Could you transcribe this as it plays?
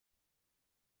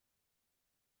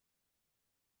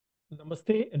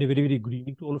Namaste and a very good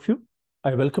evening to all of you.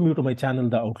 I welcome you to my channel,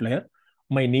 The Outlier.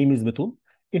 My name is Mithun.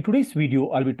 In today's video,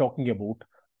 I'll be talking about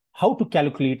how to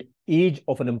calculate age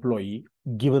of an employee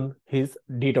given his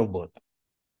date of birth.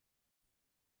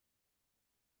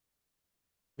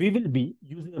 We will be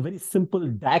using a very simple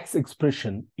DAX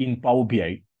expression in Power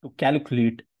BI to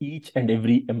calculate each and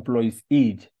every employee's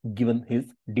age given his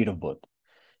date of birth.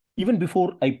 Even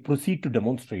before I proceed to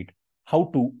demonstrate how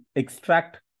to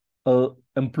extract an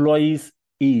employee's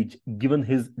age given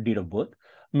his date of birth,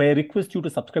 may I request you to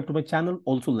subscribe to my channel,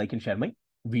 also like and share my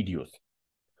videos.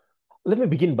 Let me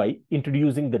begin by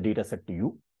introducing the data set to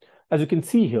you. As you can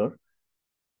see here,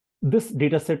 this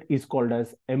data set is called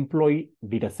as employee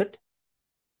data set.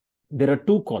 There are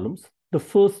two columns. The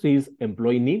first is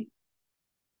employee name,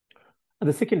 and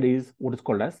the second is what is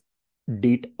called as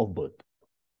date of birth.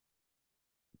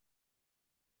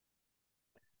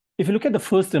 If you look at the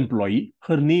first employee,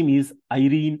 her name is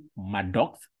Irene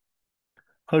Maddox.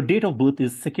 Her date of birth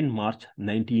is 2nd March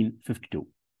 1952.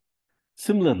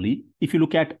 Similarly, if you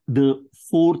look at the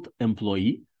fourth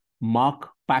employee, Mark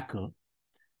Packer,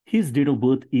 his date of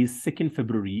birth is 2nd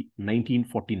February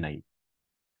 1949.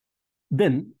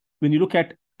 Then, when you look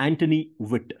at Anthony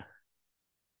Witt,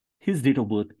 his date of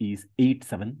birth is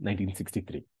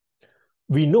 8/7/1963.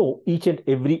 We know each and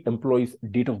every employee's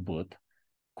date of birth.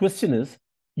 Question is,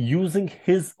 using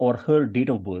his or her date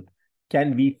of birth,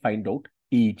 can we find out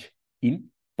age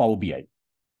in Power BI?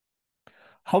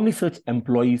 How many such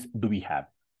employees do we have?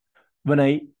 When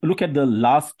I look at the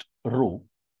last row,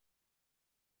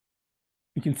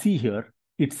 you can see here,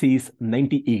 it says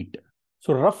 98.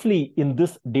 So roughly in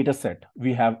this data set,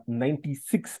 we have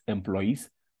 96 employees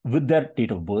with their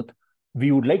date of birth.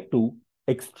 We would like to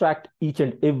extract each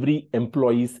and every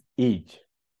employee's age.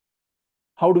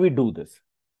 How do we do this?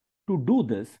 To do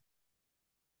this,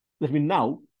 let me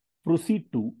now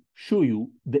proceed to show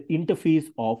you the interface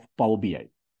of Power BI.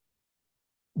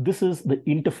 This is the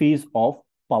interface of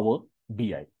Power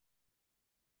BI.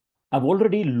 I've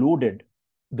already loaded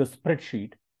the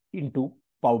spreadsheet into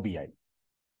Power BI.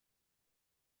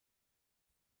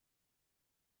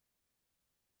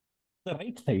 On the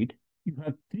right side, you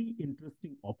have three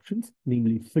interesting options,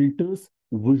 namely filters,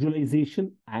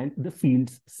 visualization, and the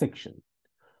fields section.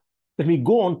 Let me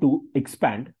go on to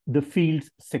expand the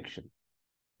fields section.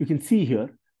 You can see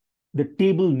here, the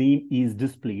table name is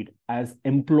displayed as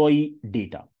employee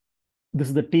data. This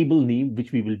is the table name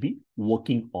which we will be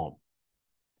working on.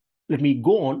 Let me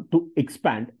go on to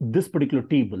expand this particular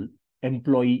table,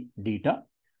 employee data.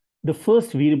 The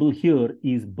first variable here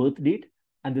is birth date,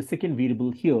 and the second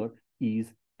variable here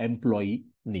is employee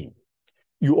name.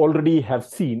 You already have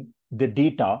seen the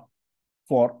data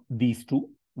for these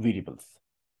two variables.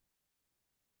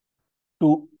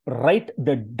 To write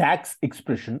the DAX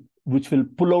expression, which will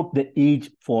pull out the age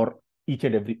for each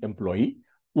and every employee,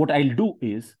 what I'll do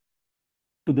is,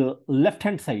 to the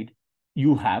left-hand side,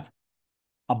 you have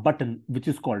a button which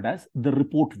is called as the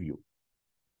report view.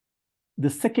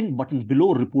 The second button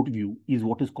below report view is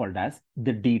what is called as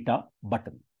the data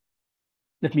button.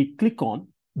 Let me click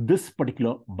on this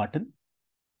particular button.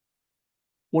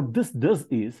 What this does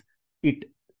is, it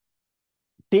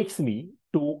takes me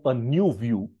to a new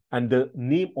view, and the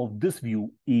name of this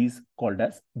view is called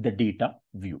as the data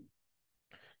view.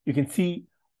 You can see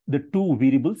the two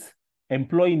variables,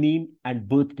 employee name and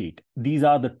birth date. These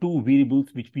are the two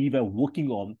variables which we were working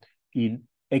on in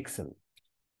Excel.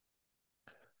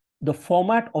 The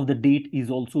format of the date is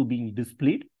also being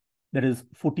displayed. That is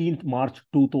 14th March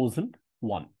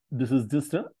 2001. This is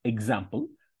just an example.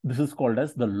 This is called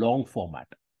as the long format.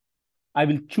 I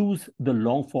will choose the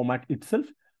long format itself.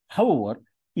 However,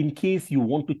 in case you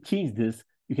want to change this,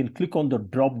 you can click on the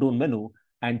drop-down menu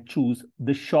and choose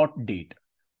the short date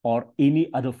or any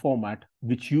other format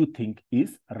which you think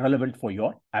is relevant for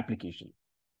your application.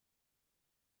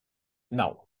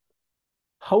 Now,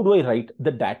 how do I write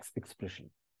the DAX expression?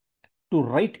 To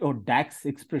write your DAX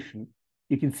expression,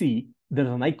 you can see there's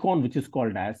an icon which is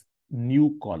called as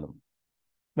new column.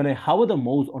 When I hover the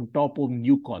mouse on top of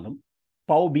new column,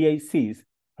 Power BI says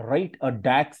write a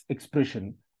DAX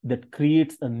expression that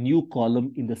creates a new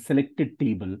column in the selected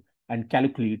table and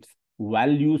calculates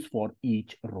values for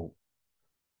each row.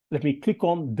 Let me click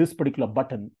on this particular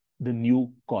button, the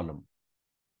new column.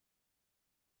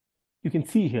 You can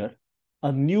see here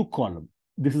a new column.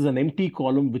 This is an empty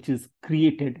column which is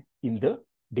created in the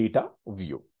data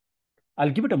view. I'll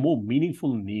give it a more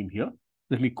meaningful name here.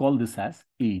 Let me call this as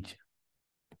age.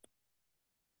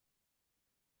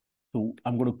 So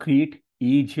I'm going to create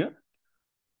age here.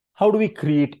 How do we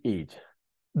create age?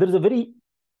 There is a very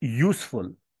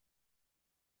useful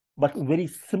but very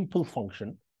simple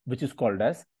function which is called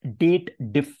as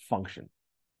DATEDIFF function.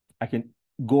 I can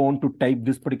go on to type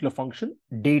this particular function,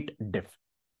 DATEDIFF.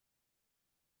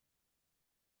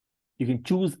 You can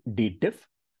choose DATEDIFF.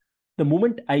 The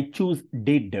moment I choose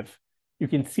DATEDIFF, you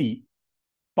can see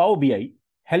Power BI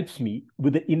helps me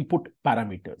with the input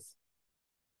parameters.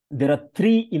 There are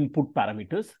 3 input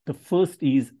parameters. The first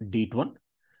is date 1.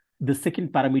 The second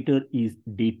parameter is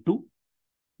date 2.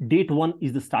 Date 1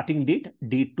 is the starting date.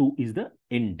 Date 2 is the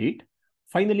end date.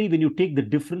 Finally, when you take the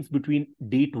difference between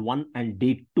date 1 and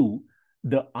date 2,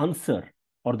 the answer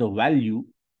or the value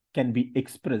can be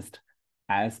expressed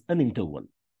as an interval.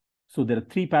 So there are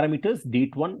 3 parameters,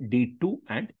 date 1, date 2,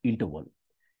 and interval.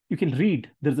 You can read,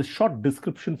 there's a short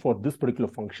description for this particular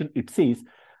function. It says,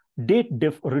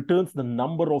 DATEDIFF returns the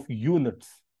number of units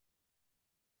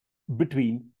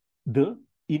between the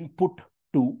input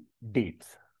 2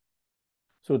 dates.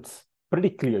 So it's pretty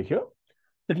clear here.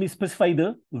 Let me specify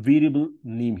the variable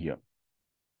name here.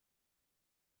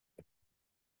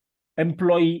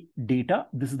 Employee data,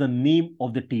 this is the name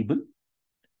of the table.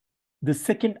 The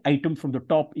second item from the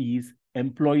top is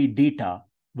employee data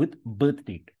with birth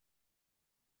date.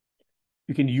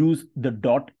 You can use the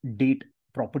 .date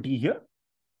property here.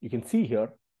 You can see here,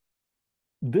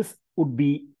 this would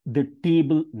be the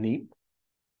table name,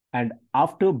 and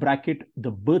after bracket,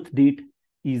 the birth date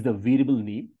is the variable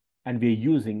name, and we're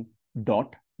using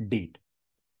 .date.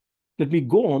 Let me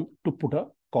go on to put a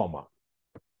comma.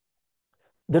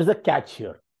 There's a catch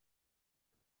here.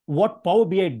 What Power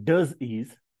BI does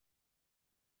is,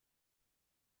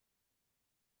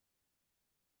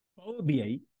 Power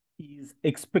BI is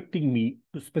expecting me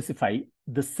to specify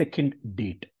the second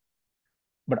date.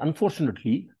 But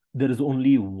unfortunately, there is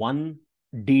only one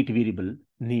date variable,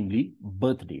 namely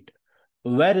birth date.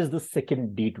 Where is the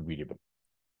second date variable?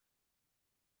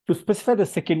 To specify the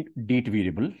second date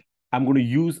variable, I'm going to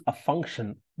use a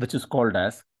function which is called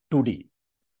as today.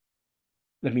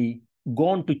 Let me go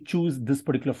on to choose this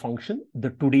particular function, the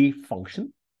today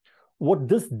function. What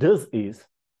this does is,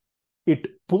 it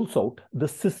pulls out the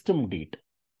system date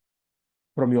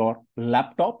from your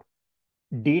laptop,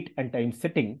 date and time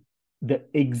setting. The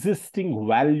existing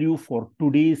value for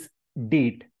today's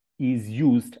date is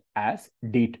used as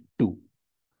date 2.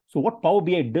 So what Power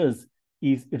BI does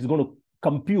is, it's going to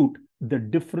compute the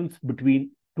difference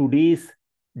between today's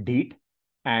date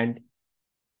and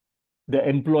the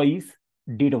employee's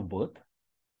date of birth.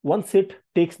 Once it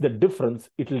takes the difference,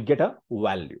 it will get a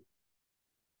value.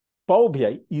 Power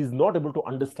BI is not able to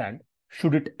understand,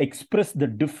 should it express the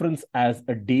difference as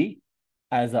a day,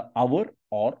 as an hour,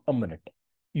 or a minute.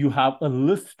 You have a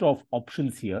list of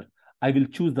options here. I will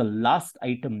choose the last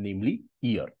item, namely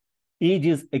year. Age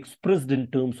is expressed in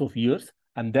terms of years,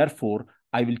 and therefore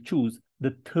I will choose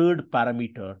the third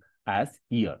parameter as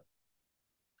year.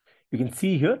 You can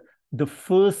see here, the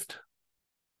first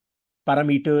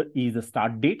parameter is the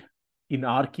start date. In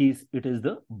our case, it is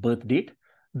the birth date.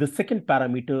 The second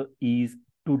parameter is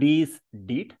today's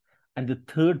date, and the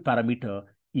third parameter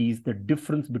is the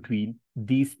difference between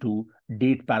these 2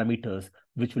 date parameters,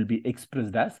 which will be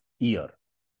expressed as year.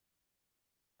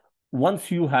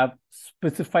 Once you have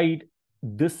specified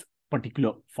this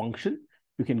particular function,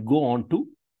 you can go on to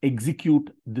execute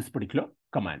this particular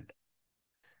command.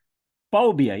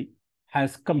 Power BI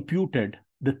has computed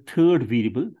the third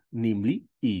variable, namely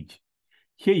age.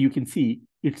 Here you can see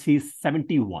it says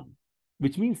 71,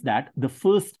 which means that the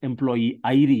first employee,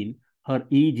 Irene, her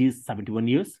age is 71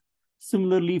 years.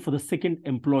 Similarly, for the second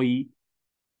employee,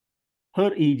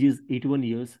 her age is 81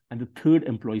 years, and the third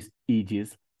employee's age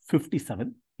is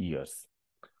 57 years.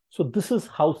 So this is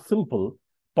how simple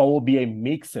Power BI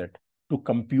makes it to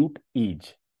compute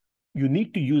age. You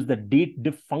need to use the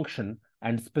DATEDIFF function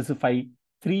and specify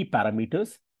 3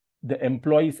 parameters: the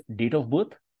employee's date of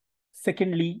birth.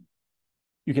 Secondly,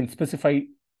 you can specify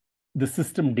the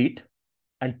system date.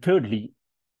 And thirdly,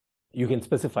 you can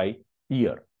specify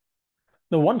year.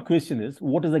 Now, one question is,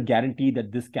 what is the guarantee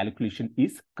that this calculation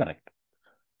is correct?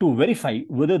 To verify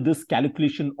whether this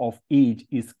calculation of age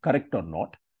is correct or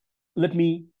not, let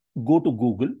me go to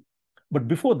Google. But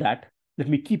before that, let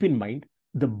me keep in mind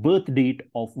the birth date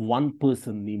of one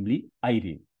person, namely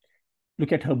Irene.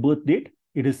 Look at her birth date.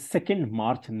 It is 2nd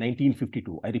March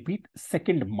 1952. I repeat,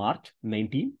 2nd March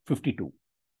 1952.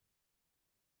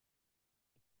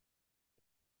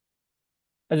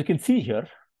 As you can see here,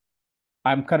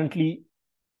 I'm currently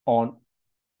on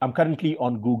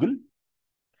Google.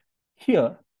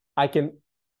 Here, I can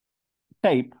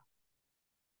type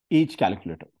age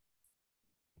calculator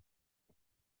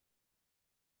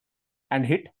and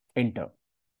hit enter.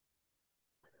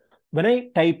 When I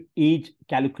type age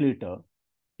calculator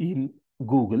in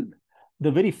Google,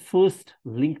 the very first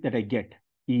link that I get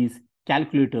is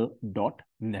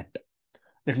calculator.net.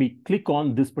 Let me click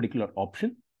on this particular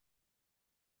option.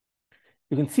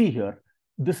 You can see here,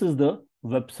 this is the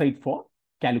website for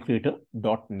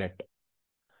calculator.net.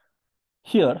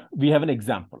 Here we have an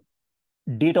example,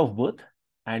 date of birth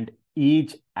and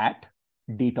age at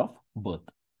date of birth.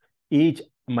 Age,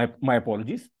 my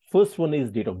apologies. First one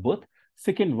is date of birth.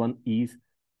 Second one is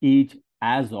age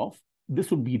as of. This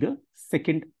would be the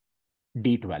second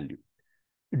date value.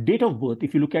 Date of birth,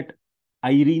 if you look at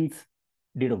Irene's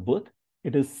date of birth,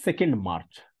 it is 2nd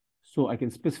March. So I can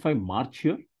specify March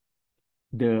here.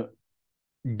 The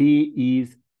day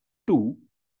is 2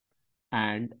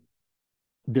 and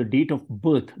the date of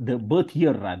birth, the birth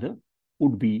year rather,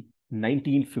 would be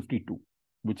 1952,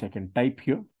 which I can type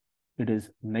here. It is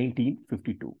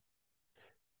 1952.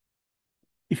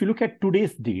 If you look at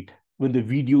today's date, when the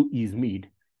video is made,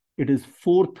 it is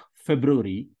 4th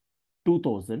February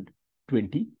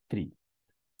 2023.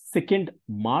 2nd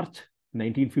March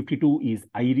 1952 is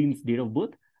Irene's date of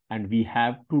birth, and we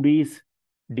have today's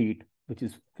date, which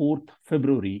is 4th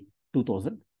February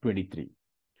 2023.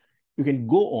 You can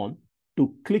go on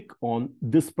to click on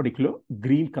this particular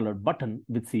green colored button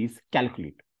which says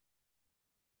calculate.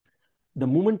 The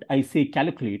moment I say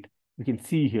calculate, you can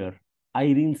see here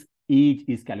Irene's age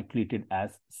is calculated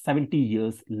as 70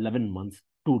 years, 11 months,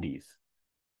 2 days.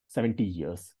 70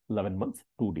 years, 11 months,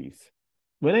 2 days.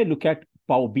 When I look at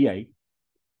Power BI,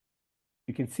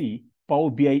 you can see Power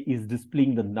BI is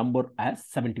displaying the number as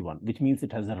 71, which means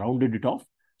it has rounded it off.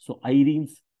 So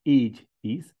Irene's age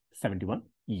is 71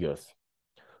 years.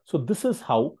 So this is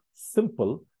how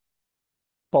simple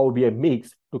Power BI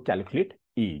makes to calculate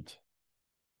age.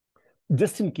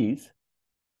 Just in case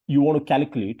you want to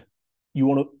calculate, you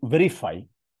want to verify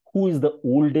who is the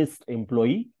oldest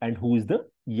employee and who is the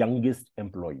youngest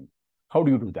employee. How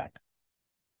do you do that?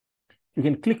 You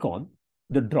can click on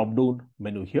the drop-down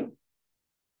menu here.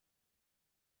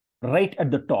 Right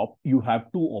at the top, you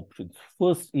have two options.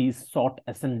 First is sort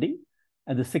ascending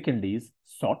and the second is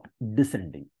sort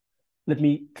descending. Let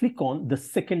me click on the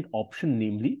second option,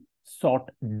 namely sort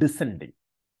descending.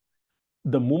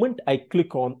 The moment I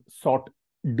click on sort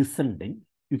descending,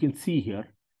 you can see here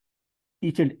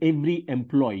each and every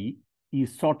employee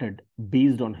is sorted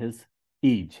based on his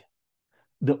age.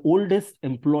 The oldest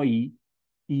employee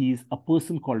is a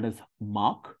person called as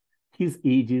Mark. His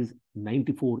age is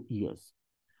 94 years.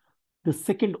 The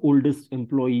second oldest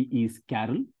employee is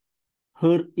Carol.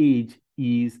 Her age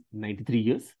is 93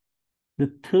 years.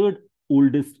 The third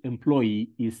oldest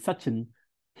employee is Sachin.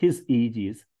 His age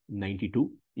is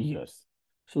 92 years.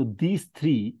 So these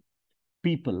three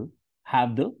people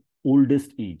have the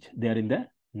oldest age. They are in their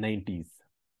 90s.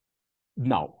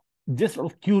 Now, just out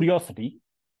of curiosity,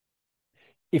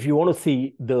 if you want to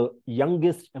see the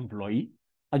youngest employee,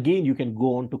 again, you can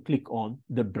go on to click on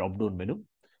the drop-down menu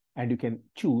and you can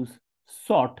choose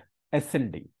sort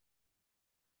ascending.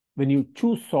 When you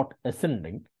choose sort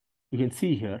ascending, you can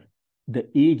see here the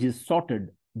age is sorted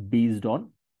based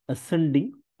on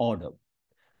ascending order.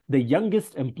 The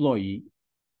youngest employee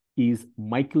is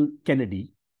Michael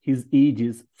Kennedy. His age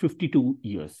is 52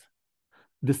 years.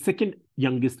 The second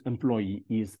youngest employee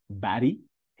is Barry.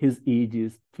 His age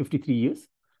is 53 years.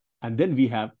 And then we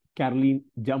have Caroline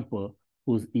Jumper,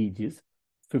 whose age is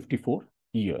 54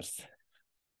 years.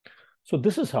 So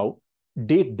this is how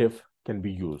DATEDIFF can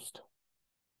be used.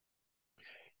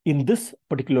 In this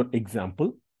particular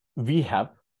example, we have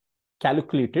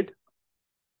calculated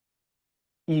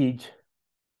age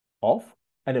of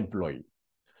an employee.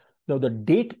 Now, the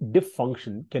DATEDIFF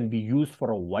function can be used for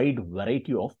a wide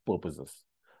variety of purposes,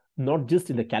 not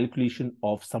just in the calculation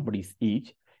of somebody's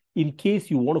age. In case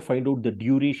you want to find out the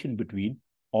duration between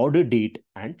order date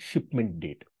and shipment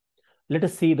date. Let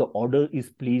us say the order is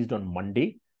placed on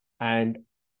Monday and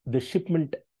the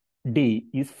shipment day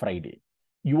is Friday.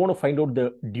 You want to find out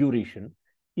the duration.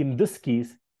 In this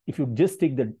case, if you just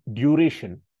take the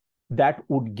duration, that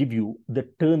would give you the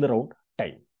turnaround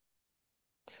time.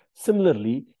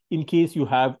 Similarly, in case you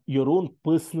have your own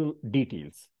personal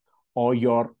details or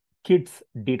your kid's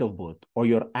date of birth or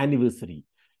your anniversary,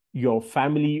 your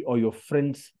family or your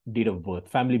friend's date of birth,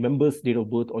 family members' date of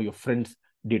birth or your friend's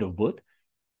date of birth,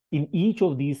 in each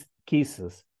of these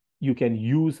cases, you can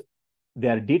use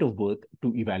their date of birth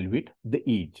to evaluate the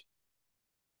age.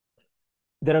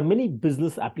 There are many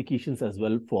business applications as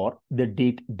well for the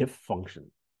DATEDIFF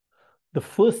function. The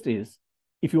first is,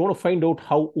 if you want to find out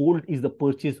how old is the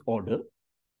purchase order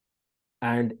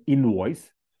and invoice,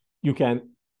 you can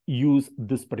use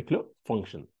this particular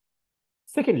function.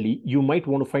 Secondly, you might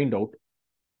want to find out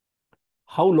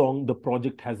how long the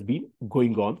project has been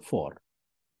going on for.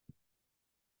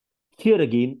 Here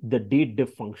again, the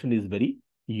DATEDIFF function is very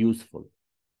useful.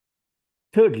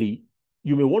 Thirdly,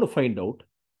 you may want to find out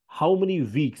how many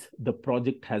weeks the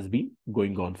project has been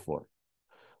going on for.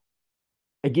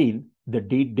 Again, the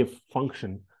DATEDIFF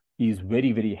function is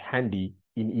very, very handy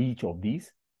in each of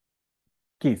these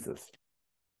cases.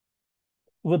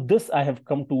 With this, I have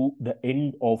come to the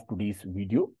end of today's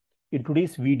video. In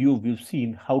today's video, we've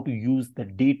seen how to use the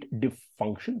DATEDIFF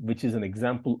function, which is an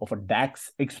example of a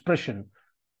DAX expression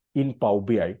in Power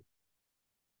BI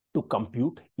to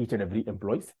compute each and every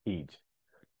employee's age.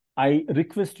 I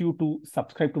request you to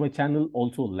subscribe to my channel,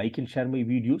 also like and share my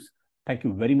videos. Thank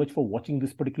you very much for watching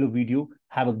this particular video.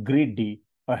 Have a great day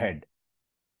ahead.